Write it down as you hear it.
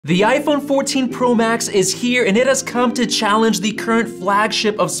The iPhone 14 Pro Max is here, and it has come to challenge the current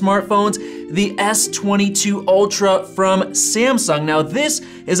flagship of smartphones, the S22 Ultra from Samsung. Now, this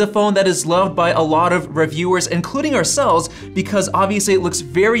is a phone that is loved by a lot of reviewers, including ourselves, because obviously it looks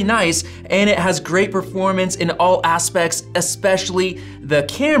very nice and it has great performance in all aspects, especially the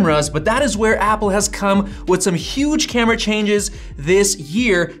cameras. But that is where Apple has come with some huge camera changes this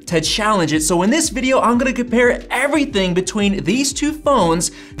year to challenge it. So in this video, I'm gonna compare everything between these two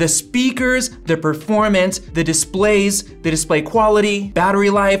phones: the speakers, the performance, the displays, the display quality, battery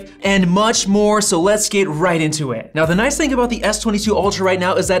life, and much more. So let's get right into it. Now, the nice thing about the S22 Ultra right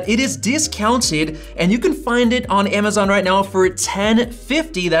now is that it is discounted, and you can find it on Amazon right now for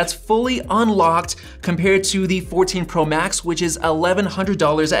 $1,050. That's fully unlocked compared to the 14 Pro Max, which is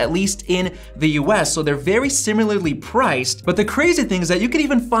 $1,100, at least in the US. So they're very similarly priced. But the crazy thing is that you can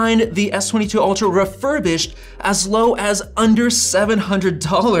even find the S22 Ultra refurbished as low as under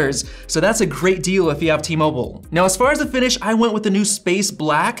 $700. So that's a great deal if you have T-Mobile. Now, as far as the finish, I went with the new Space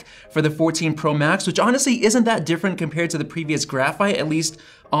Black for the 14 Pro Max, which honestly isn't that different compared to the previous graphite, at least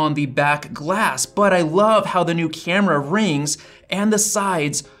on the back glass. But I love how the new camera rings and the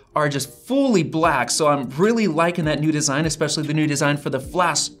sides are just fully black. So I'm really liking that new design, especially the new design for the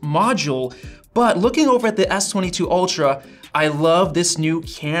flash module. But looking over at the S22 Ultra, I love this new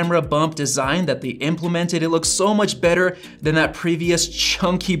camera bump design that they implemented. It looks so much better than that previous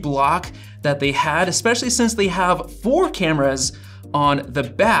chunky block that they had, especially since they have 4 cameras on the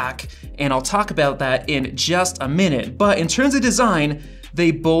back, and I'll talk about that in just a minute. But in terms of design,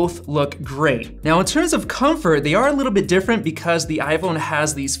 they both look great. Now, in terms of comfort, they are a little bit different because the iPhone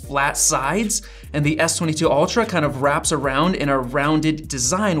has these flat sides and the S22 Ultra kind of wraps around in a rounded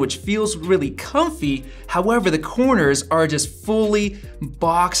design, which feels really comfy. However, the corners are just fully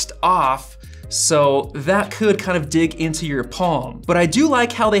boxed off, so that could kind of dig into your palm. But I do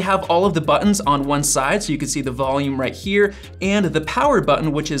like how they have all of the buttons on one side, so you can see the volume right here, and the power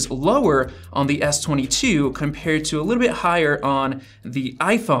button, which is lower on the S22 compared to a little bit higher on the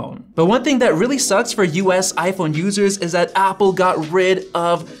iPhone. But one thing that really sucks for US iPhone users is that Apple got rid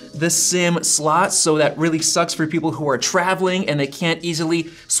of the SIM slot, so that really sucks for people who are traveling and they can't easily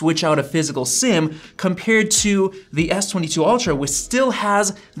switch out a physical SIM, compared to the S22 Ultra, which still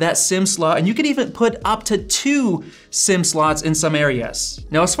has that SIM slot, and you can even put up to 2 SIM slots in some areas.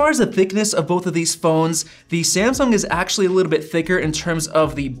 Now, as far as the thickness of both of these phones, the Samsung is actually a little bit thicker in terms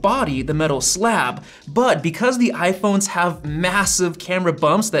of the body, the metal slab, but because the iPhones have massive camera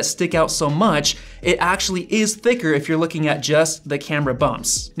bumps that stick out so much, it actually is thicker if you're looking at just the camera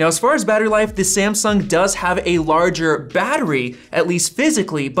bumps. Now, as far as battery life, the Samsung does have a larger battery, at least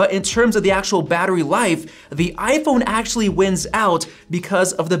physically, but in terms of the actual battery life, the iPhone actually wins out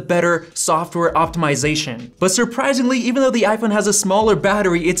because of the better software optimization. But surprisingly, even though the iPhone has a smaller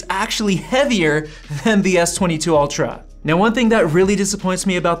battery, it's actually heavier than the S22 Ultra. Now, one thing that really disappoints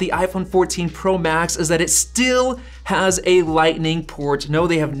me about the iPhone 14 Pro Max is that it still has a Lightning port. No,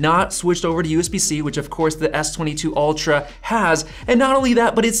 they have not switched over to USB-C, which of course the S22 Ultra has. And not only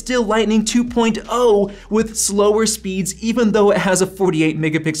that, but it's still Lightning 2.0 with slower speeds, even though it has a 48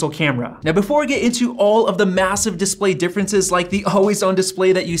 megapixel camera. Now, before I get into all of the massive display differences like the always-on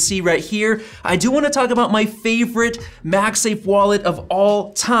display that you see right here, I do want to talk about my favorite MagSafe wallet of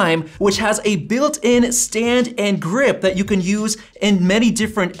all time, which has a built-in stand and grip that you can use in many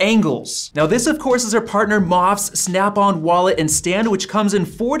different angles. Now, this of course is our partner MOFT's Snap-on wallet and stand, which comes in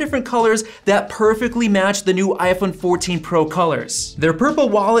 4 different colors that perfectly match the new iPhone 14 Pro colors. Their purple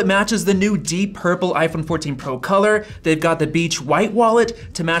wallet matches the new deep purple iPhone 14 Pro color. They've got the beach white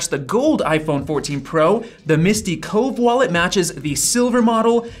wallet to match the gold iPhone 14 Pro. The Misty Cove wallet matches the silver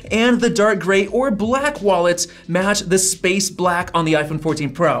model, and the dark gray or black wallets match the space black on the iPhone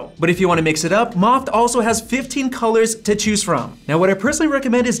 14 Pro. But if you want to mix it up, MOFT also has 15 colors to choose from. Now, what I personally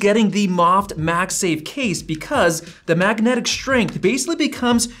recommend is getting the MOFTMagSafe case, because the magnetic strength basically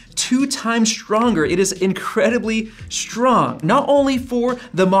becomes 2 times stronger. It is incredibly strong, not only for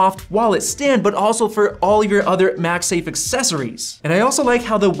the MOFT wallet stand, but also for all of your other MagSafe accessories. And I also like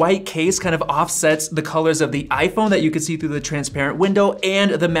how the white case kind of offsets the colors of the iPhone that you can see through the transparent window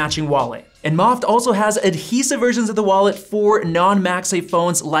and the matching wallet. And MOFT also has adhesive versions of the wallet for non-MagSafe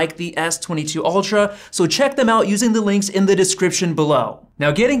phones like the S22 Ultra, so check them out using the links in the description below. Now,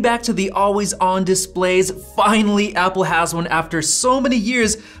 getting back to the always-on displays, finally Apple has one after so many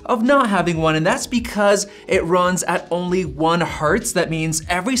years of not having one, and that's because it runs at only 1 hertz. That means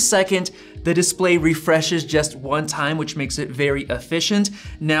every second the display refreshes just one time, which makes it very efficient.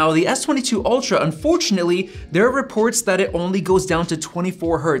 Now, the S22 Ultra, unfortunately, there are reports that it only goes down to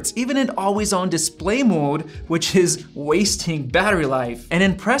 24 Hz, even in always-on display mode, which is wasting battery life. And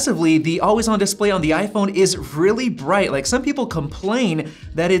impressively, the always-on display on the iPhone is really bright. Like, some people complain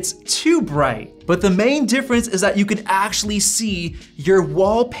that it's too bright. But the main difference is that you can actually see your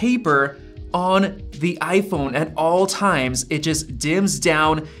wallpaper on the iPhone at all times. It just dims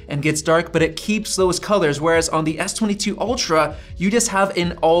down and gets dark, but it keeps those colors, whereas on the S22 Ultra, you just have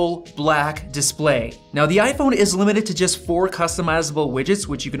an all black display. Now, the iPhone is limited to just 4 customizable widgets,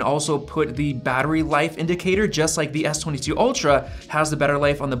 which you can also put the battery life indicator, just like the S22 Ultra has the battery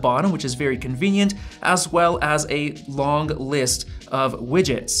life on the bottom, which is very convenient, as well as a long list of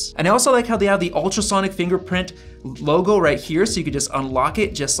widgets. And I also like how they have the ultrasonic fingerprint logo right here, so you can just unlock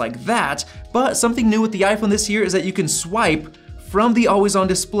it just like that. But something new with the iPhone this year is that you can swipe from the always-on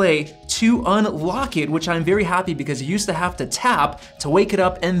display to unlock it, which I'm very happy because you used to have to tap to wake it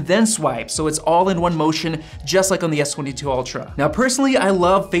up and then swipe. So it's all in one motion, just like on the S22 Ultra. Now, personally, I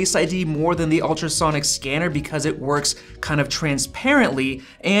love Face ID more than the ultrasonic scanner because it works kind of transparently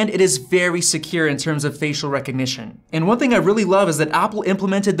and it is very secure in terms of facial recognition. And one thing I really love is that Apple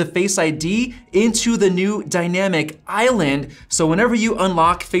implemented the Face ID into the new dynamic island. So whenever you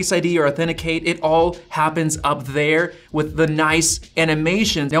unlock Face ID or authenticate, it all happens up there with the nice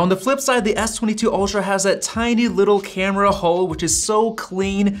animations. Now, on the flip side, the S22 Ultra has that tiny little camera hole, which is so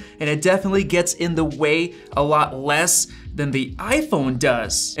clean, and it definitely gets in the way a lot less than the iPhone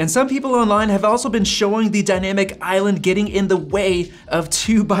does. And some people online have also been showing the dynamic island getting in the way of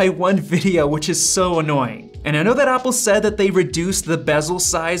 2x1 video, which is so annoying. And I know that Apple said that they reduced the bezel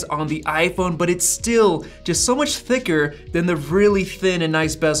size on the iPhone, but it's still just so much thicker than the really thin and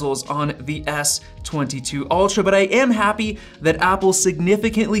nice bezels on the S22 Ultra. But I am happy that Apple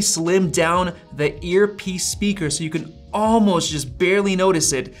significantly slimmed down the earpiece speaker so you can almost just barely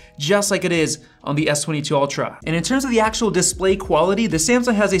notice it, just like it is on the S22 Ultra. And in terms of the actual display quality, the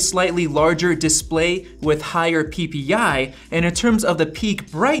Samsung has a slightly larger display with higher PPI, and in terms of the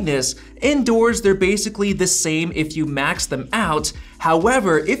peak brightness, indoors they're basically the same if you max them out.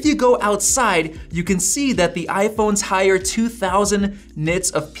 However, if you go outside, you can see that the iPhone's higher 2000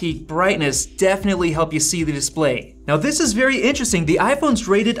 nits of peak brightness definitely help you see the display. Now, this is very interesting. The iPhone's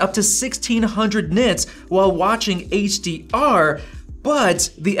rated up to 1600 nits while watching HDR, but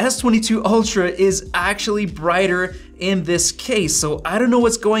the S22 Ultra is actually brighter in this case. So I don't know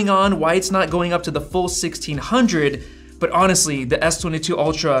what's going on, why it's not going up to the full 1600. But honestly, the S22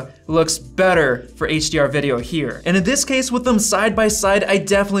 Ultra looks better for HDR video here. And in this case, with them side by side, I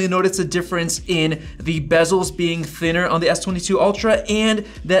definitely noticed a difference in the bezels being thinner on the S22 Ultra and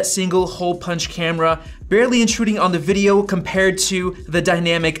that single hole punch camera barely intruding on the video compared to the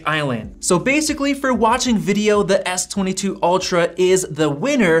dynamic island. So basically, for watching video, the S22 Ultra is the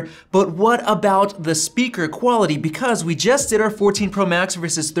winner, but what about the speaker quality? Because we just did our 14 Pro Max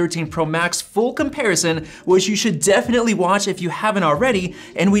versus 13 Pro Max full comparison, which you should definitely watch if you haven't already,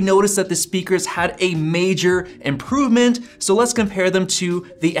 and we noticed that the speakers had a major improvement, so let's compare them to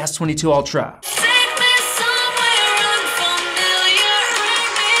the S22 Ultra.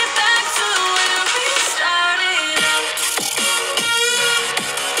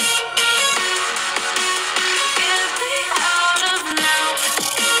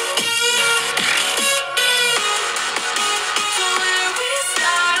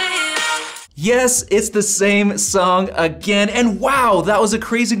 Yes, it's the same song again, and wow, that was a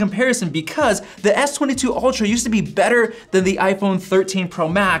crazy comparison because the S22 Ultra used to be better than the iPhone 13 Pro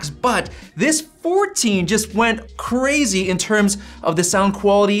Max, but this 14 just went crazy in terms of the sound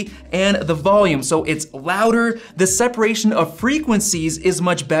quality and the volume. So it's louder, the separation of frequencies is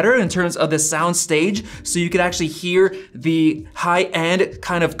much better in terms of the sound stage, so you could actually hear the high end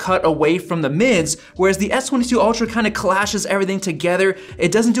kind of cut away from the mids, whereas the S22 Ultra kind of clashes everything together.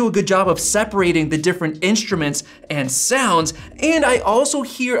 It doesn't do a good job of separating the different instruments and sounds, and I also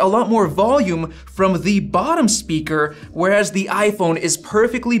hear a lot more volume from the bottom speaker, whereas the iPhone is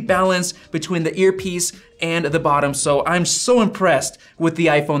perfectly balanced between the earpiece and the bottom, so I'm so impressed with the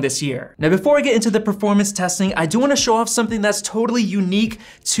iPhone this year. Now, before I get into the performance testing, I do want to show off something that's totally unique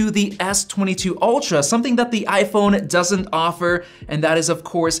to the S22 Ultra, something that the iPhone doesn't offer, and that is, of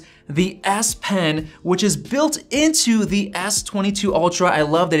course, the S Pen, which is built into the S22 Ultra. I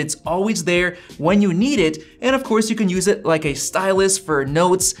love that it's always there when you need it, and of course, you can use it like a stylus for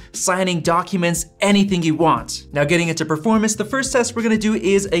notes, signing documents, anything you want. Now, getting into performance, the first test we're gonna do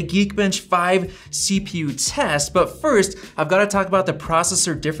is a Geekbench 5 CPU test, but first, I've gotta talk about the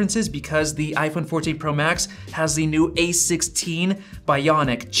processor differences because the iPhone 14 Pro Max has the new A16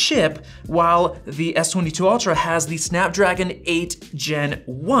 Bionic chip, while the S22 Ultra has the Snapdragon 8 Gen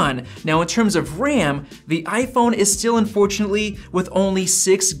 1. Now in terms of RAM, the iPhone is still unfortunately with only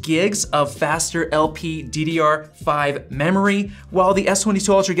 6 gigs of faster LPDDR5 memory, while the S22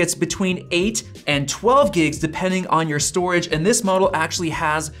 Ultra gets between 8 and 12 gigs depending on your storage, and this model actually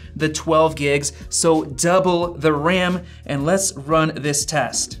has the 12 gigs, so double the RAM. And let's run this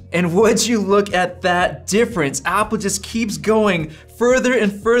test. And would you look at that difference? Apple just keeps going further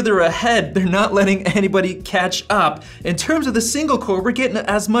and further ahead. They're not letting anybody catch up. In terms of the single core, we're getting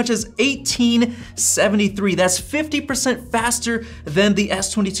as much as 1873. That's 50% faster than the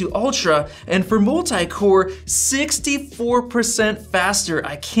S22 Ultra. And for multi-core, 64% faster.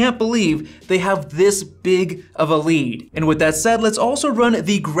 I can't believe they have this big of a lead. And with that said, let's also run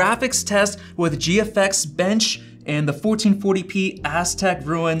the graphics test with GFXBench and the 1440p Aztec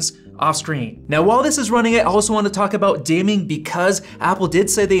Ruins off screen. Now, while this is running, I also want to talk about dimming because Apple did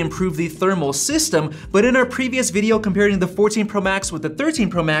say they improved the thermal system, but in our previous video comparing the 14 Pro Max with the 13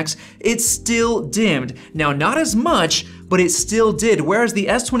 Pro Max, it still dimmed. Now, not as much, but it still did, whereas the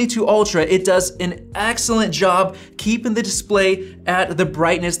S22 Ultra, it does an excellent job keeping the display at the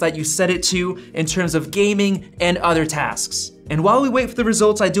brightness that you set it to in terms of gaming and other tasks. And while we wait for the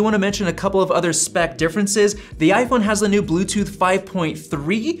results, I do want to mention a couple of other spec differences. The iPhone has the new Bluetooth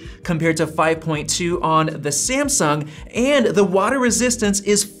 5.3 compared to 5.2 on the Samsung, and the water resistance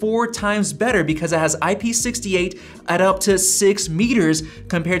is 4 times better because it has IP68 at up to 6 meters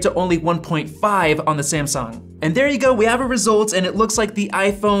compared to only 1.5 on the Samsung. And there you go, we have our results, and it looks like the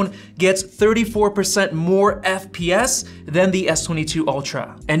iPhone gets 34% more FPS than the S22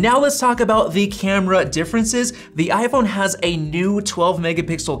 Ultra. And now let's talk about the camera differences. The iPhone has a new 12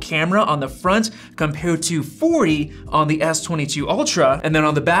 megapixel camera on the front compared to 40 on the S22 Ultra. And then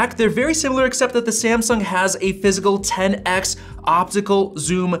on the back, they're very similar except that the Samsung has a physical 10x optical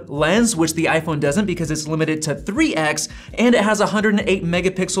zoom lens, which the iPhone doesn't because it's limited to 3x, and it has 108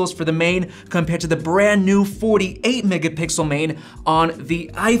 megapixels for the main compared to the brand new 48 megapixel main on the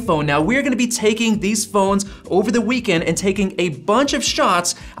iPhone. Now we're gonna be taking these phones over the weekend and taking a bunch of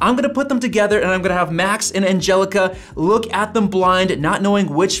shots. I'm gonna put them together and I'm gonna have Max and Angelica look at them blind, not knowing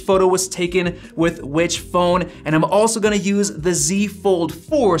which photo was taken with which phone. And I'm also gonna use the Z Fold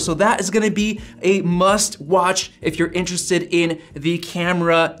 4, so that is gonna be a must watch if you're interested in the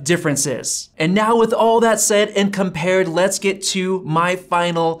camera differences. And now with all that said and compared, let's get to my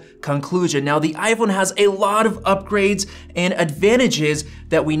final conclusion. Now the iPhone has a lot of upgrades and advantages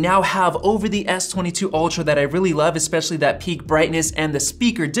that we now have over the S22 Ultra that I really love, especially that peak brightness and the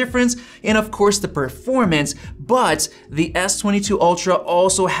speaker difference, and of course the performance. But the S22 Ultra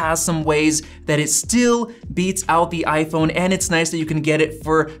also has some ways that it still beats out the iPhone, and it's nice that you can get it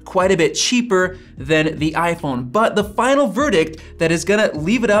for quite a bit cheaper than the iPhone. But the final verdict that is gonna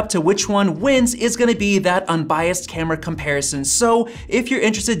leave it up to which one wins is gonna be that unbiased camera comparison. So if you're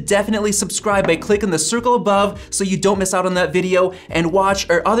interested, definitely subscribe by clicking the circle above so you don't miss out on that video, and watch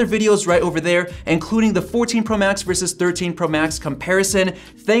our other videos right over there, including the 14 Pro Max versus 13 Pro Max comparison.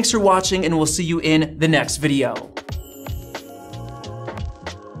 Thanks for watching, and we'll see you in the next video.